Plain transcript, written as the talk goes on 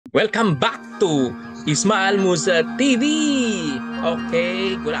Welcome back to ISMAEL MUSA TV.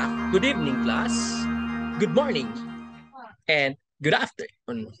 Okay, good evening, class. Good morning and good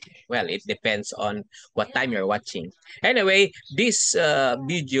afternoon. Well, it depends on what time you're watching. Anyway, this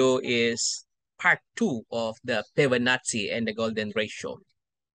video is part 2 of the Fibonacci and the golden ratio,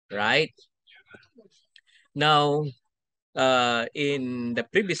 right? Now, in the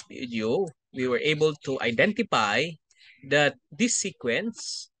previous video, we were able to identify that this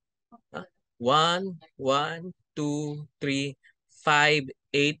sequence 1, 1, 2, 3, 5,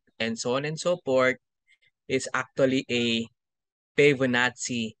 8, and so on and so forth is actually a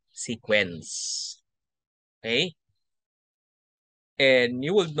Fibonacci sequence. Okay? And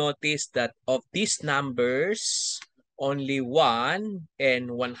you will notice that of these numbers, only 1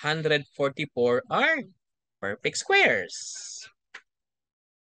 and 144 are perfect squares.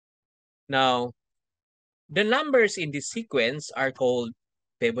 Now, the numbers in this sequence are called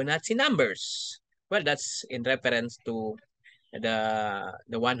Fibonacci numbers. Well, that's in reference to the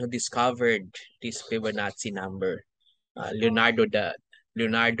one who discovered this Fibonacci number, Leonardo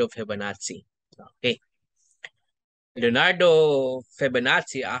Fibonacci. Okay, Leonardo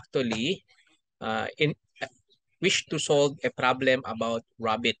Fibonacci actually in wished to solve a problem about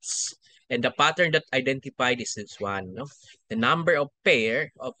rabbits, and the pattern that identified is this one. No? The number of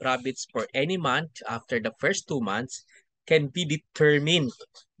pair of rabbits for any month after the first 2 months can be determined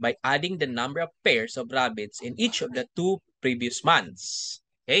by adding the number of pairs of rabbits in each of the 2 previous months.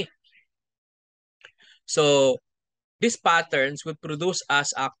 Okay. So these patterns will produce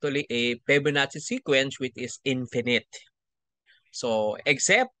us actually a Fibonacci sequence which is infinite. So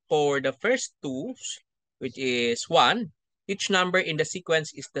except for the first two, which is 1, each number in the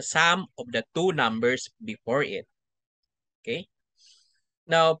sequence is the sum of the 2 numbers before it. Okay.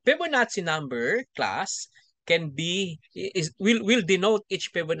 Now Fibonacci number class will denote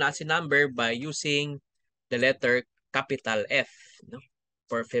each Fibonacci number by using the letter capital F, no,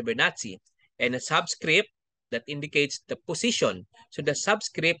 for Fibonacci, and a subscript that indicates the position. So the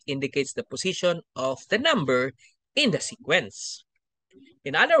subscript indicates the position of the number in the sequence.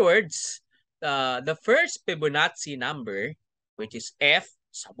 In other words, the first Fibonacci number, which is F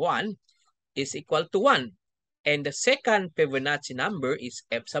sub 1, is equal to 1. And the second Fibonacci number is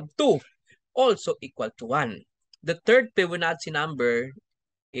F sub 2, also equal to 1. The third Fibonacci number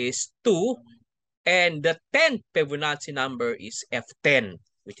is 2, and the 10th Fibonacci number is F10,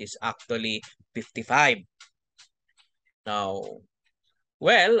 which is actually 55. Now,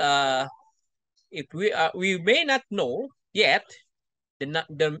 well, if we may not know yet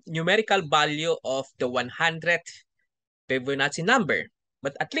the numerical value of the 100th Fibonacci number,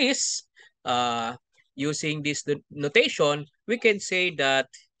 but at least using this notation, we can say that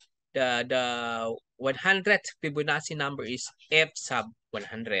the 100th Fibonacci number is F sub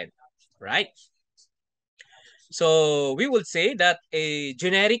 100, right? So we will say that a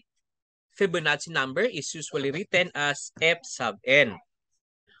generic Fibonacci number is usually written as F sub n,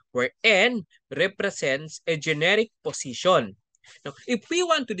 where n represents a generic position. Now, if we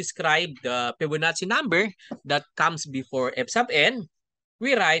want to describe the Fibonacci number that comes before F sub n,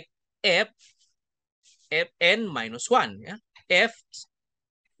 we write Fn minus 1. Yeah?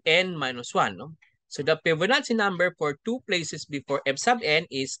 Fn minus 1. No? So the Fibonacci number for 2 places before F sub n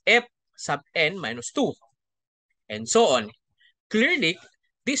is F sub n minus 2. And so on. Clearly,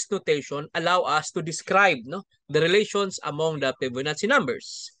 this notation allow us to describe the relations among the Fibonacci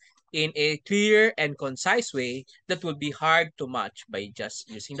numbers in a clear and concise way that will be hard to match by just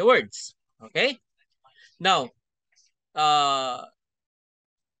using the words. Okay? Now, on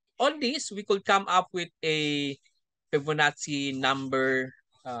this, we could come up with a Fibonacci number,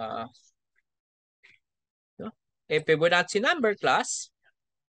 a Fibonacci number class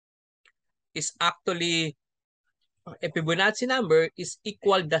is actually, a Fibonacci number is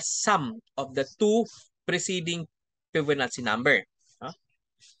equal the sum of the 2 preceding Fibonacci number.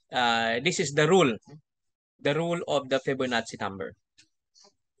 This is the rule of the Fibonacci number.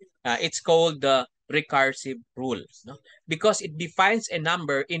 It's called the recursive rule, no? Because it defines a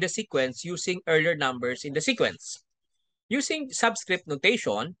number in the sequence using earlier numbers in the sequence. Using subscript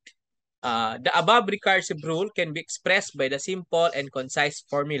notation, the above recursive rule can be expressed by the simple and concise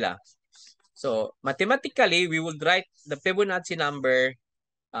formula. So mathematically, we would write the Fibonacci number,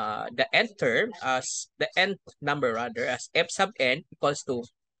 the nth term as the nth number rather as F sub n equals to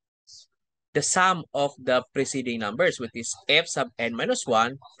the sum of the preceding numbers, which is F sub n minus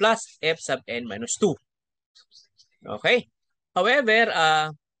 1 plus F sub n minus 2. Okay.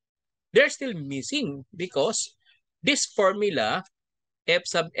 However, they're still missing because this formula f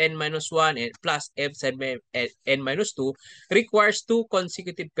sub n minus 1 and plus f sub n minus 2 requires two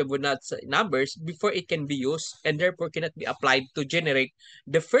consecutive Fibonacci numbers before it can be used and therefore cannot be applied to generate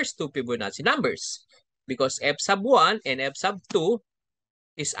the first two Fibonacci numbers because f sub 1 and f sub 2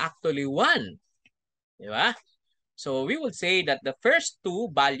 is actually 1. Diba? So we would say that the first two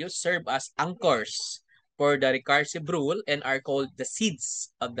values serve as anchors for the recursive rule and are called the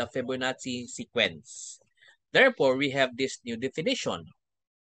seeds of the Fibonacci sequence. Therefore, we have this new definition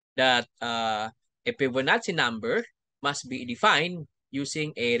that a Fibonacci number must be defined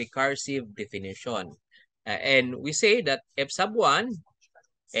using a recursive definition. And we say that f sub 1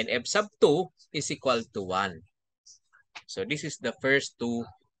 and f sub 2 is equal to 1. So this is the first two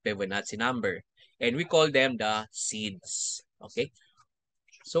Fibonacci number. And we call them the seeds. Okay.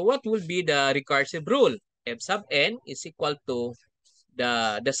 So what will be the recursive rule? F sub n is equal to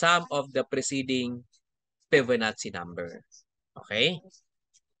the sum of the preceding Fibonacci number. Okay.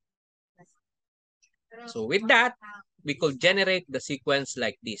 So with that, we could generate the sequence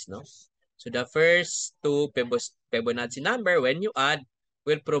like this, no? So the first two Fibonacci number, when you add,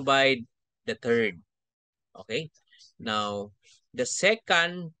 will provide the third. Okay. Now, the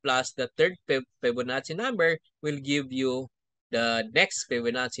second plus the third Fibonacci number will give you the next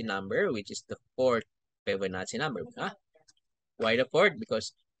Fibonacci number, which is the fourth Fibonacci number. Huh? Why the fourth?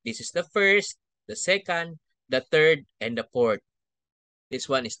 Because this is the first, the second, the third, and the fourth. This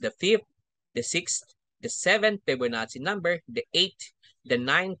one is the fifth, the sixth, the seventh Fibonacci number, the eighth, the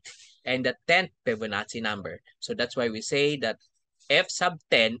ninth, and the 10th Fibonacci number. So that's why we say that f sub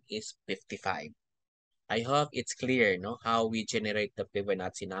 10 is 55. I hope it's clear, no, how we generate the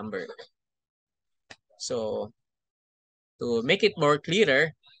Fibonacci number. So to make it more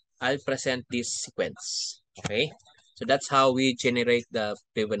clearer, I'll present this sequence. Okay, so that's how we generate the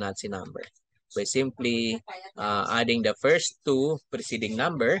Fibonacci number by simply adding the first two preceding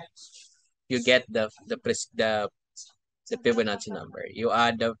number. You get the Fibonacci number. You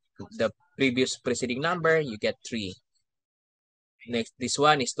add the previous preceding number, you get 3. Next, this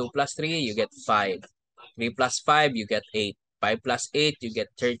one is 2 plus 3, you get 5. 3 plus 5, you get 8. 5 plus 8, you get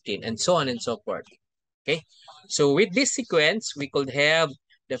 13, and so on and so forth. Okay, so with this sequence, we could have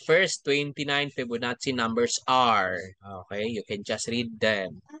the first 29 Fibonacci numbers are. Okay, you can just read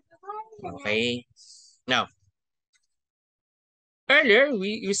them. Okay, now, earlier,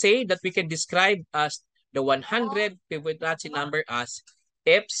 we say that we can describe as the 100 Fibonacci number as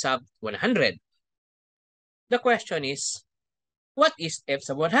f sub 100. The question is, what is f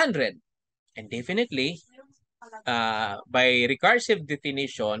sub 100? And definitely, by recursive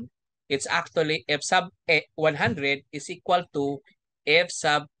definition, it's actually f sub 100 is equal to f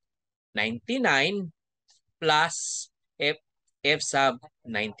sub 99 plus f sub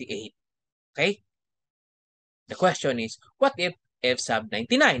 98. Okay? The question is, what if f sub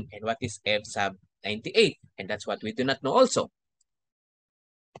 99 and what is f sub 98? And that's what we do not know also.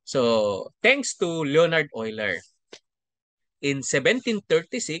 So, thanks to Leonhard Euler, in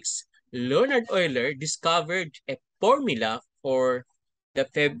 1736, Leonhard Euler discovered a formula for the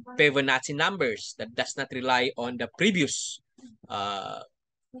Fibonacci numbers that does not rely on the previous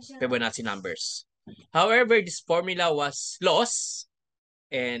Fibonacci numbers. However, this formula was lost,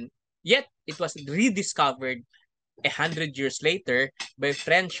 and yet it was rediscovered 100 years later by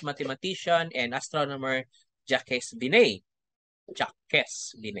French mathematician and astronomer Jacques Binet,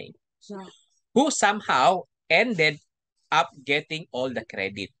 who somehow ended up getting all the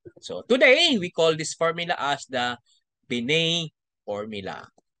credit. So today, we call this formula as the Binet formula.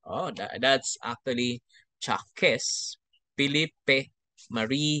 Oh, that's actually Jacques Philippe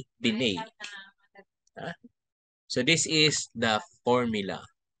Marie Binet. So this is the formula.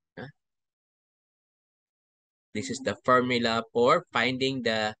 This is the formula for finding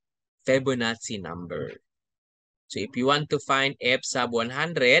the Fibonacci number. So if you want to find f sub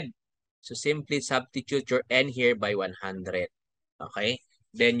 100, so simply substitute your n here by 100. Okay?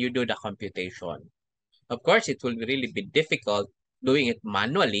 Then you do the computation. Of course, it will really be difficult doing it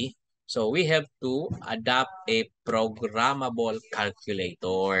manually. So we have to adopt a programmable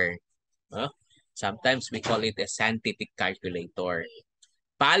calculator. Sometimes we call it a scientific calculator.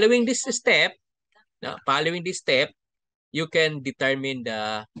 Following this step, you can determine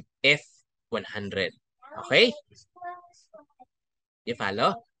the F100. Okay? You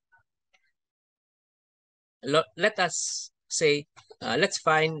follow? Let us say, let's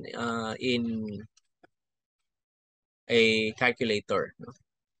find in a calculator,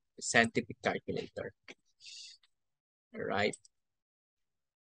 a scientific calculator. All right.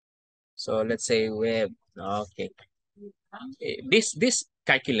 So let's say web. Okay. This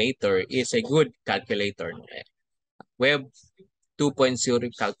calculator is a good calculator. Web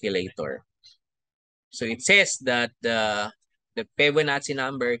 2.0 calculator. So it says that the Fibonacci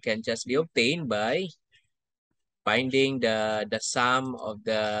number can just be obtained by finding the sum of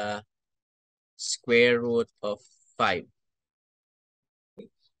the square root of 5.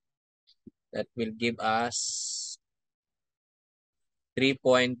 That will give us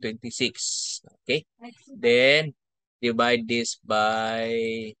 3.26. Okay. Then divide this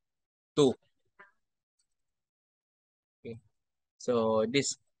by 2. Okay. So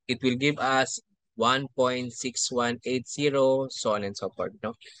this, it will give us 1.6180, so on and so forth.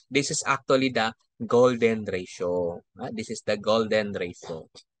 No? This is actually the golden ratio. This is the golden ratio.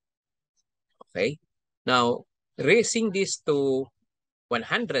 Okay. Now, raising this to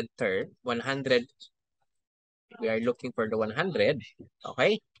 100 term, 100, we are looking for the 100.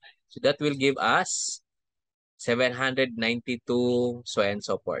 Okay. So that will give us 792, so and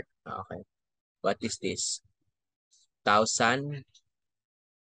so forth. Okay. What is this? Thousand,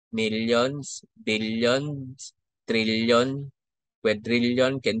 millions, billions, trillion,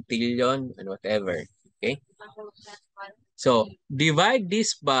 quadrillion, quintillion, and whatever. Okay. So divide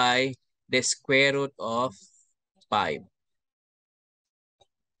this by the square root of 5.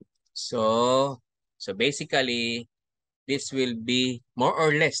 So basically, this will be more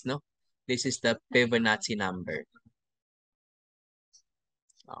or less, no? This is the Fibonacci number.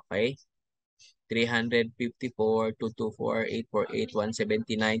 Okay. 354, 224, 848,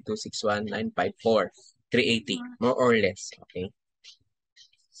 179, 261, 954, 380. More or less. Okay.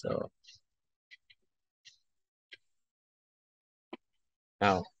 So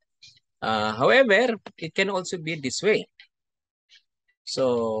now, however, it can also be this way.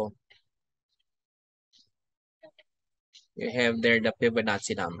 So you have there the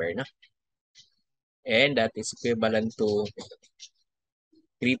Fibonacci number, no? And that is equivalent to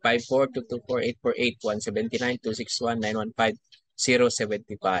 354, 224, 848, 179, 261, 915,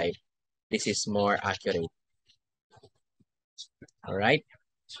 075. This is more accurate. All right.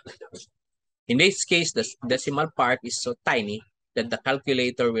 In this case, the decimal part is so tiny that the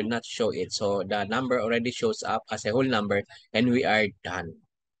calculator will not show it. So the number already shows up as a whole number and we are done.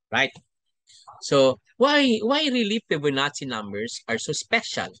 Right? So why really Fibonacci numbers are so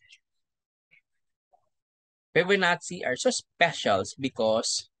special? Fibonacci are so special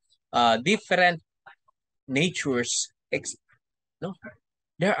because different natures no,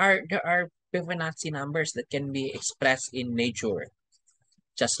 there are Fibonacci numbers that can be expressed in nature.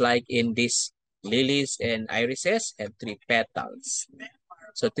 Just like in this lilies and irises have 3 petals.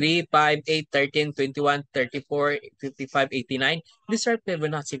 So 3, 5, 8, 13, 21, 34, 55, 89. These are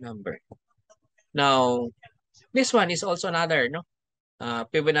Fibonacci number. Now, this one is also another, no?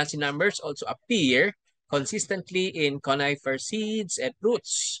 Fibonacci numbers also appear consistently in conifer seeds and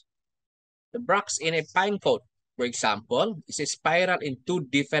roots. The bracts in a pine cone, for example, is a spiral in 2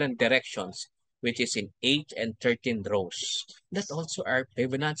 different directions, which is in 8 and 13 rows. That also are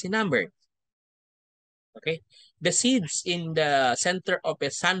Fibonacci number. Okay. The seeds in the center of a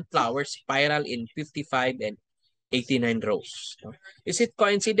sunflower spiral in 55 and 89 rows. Is it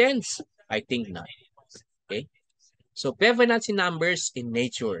coincidence? I think not. Okay. So Fibonacci numbers in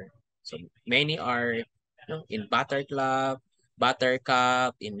nature. So many are in buttercup,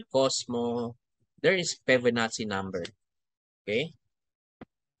 in Cosmo. There is Fibonacci number. Okay.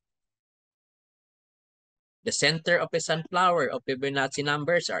 The center of a sunflower of Fibonacci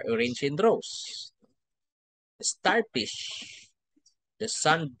numbers are arranged in rows. The starfish, the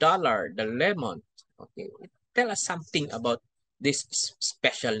sun dollar, the lemon. Okay. Tell us something about these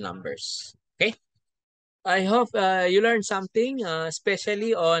special numbers. Okay. I hope you learned something,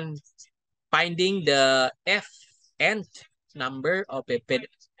 especially on finding the f-nth number of a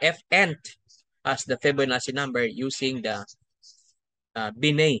f-nth as the Fibonacci number using the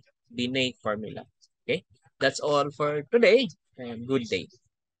Binet formula. Okay, that's all for today, and good day.